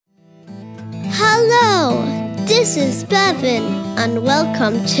This is Bevin, and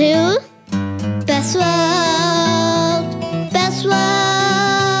welcome to Best World, Best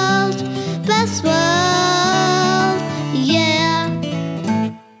World, Best World, yeah.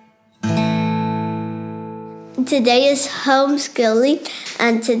 Today is homeschooling,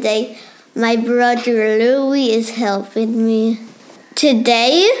 and today my brother Louis is helping me.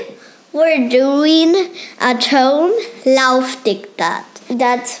 Today we're doing at home Laufdiktat.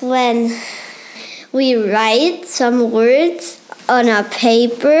 That's when we write some words on a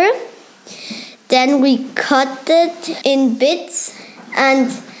paper, then we cut it in bits and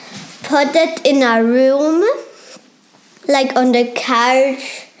put it in a room, like on the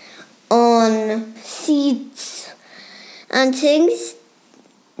couch, on seats and things.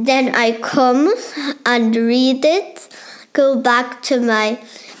 Then I come and read it, go back to my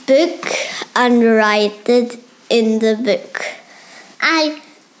book and write it in the book. I'm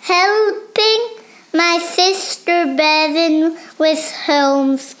helping my sister Bevin with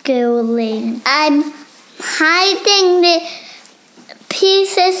homeschooling. I'm hiding the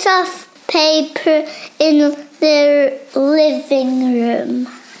pieces of paper in the living room.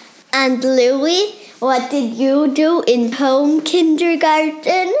 And Louis, what did you do in home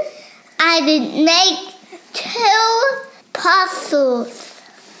kindergarten? I did make 2 puzzles.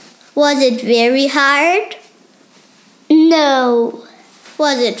 Was it very hard? No.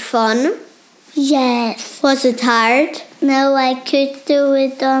 Was it fun? Yes. Was it hard? No, I could do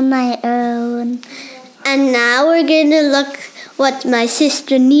it on my own. And now we're going to look what my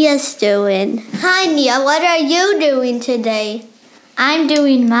sister Nia's doing. Hi Nia, what are you doing today? I'm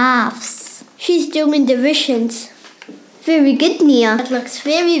doing maths. She's doing divisions. Very good, Nia. That looks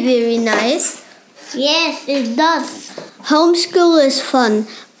very, very nice. Yes, it does. Homeschool is fun,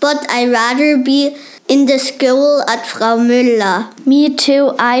 but I'd rather be in the school at Frau Müller. Me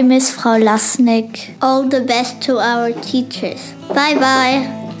too, I miss Frau Lasnik. All the best to our teachers. Bye-bye.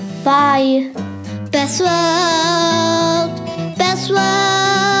 Bye. Best World, Best World.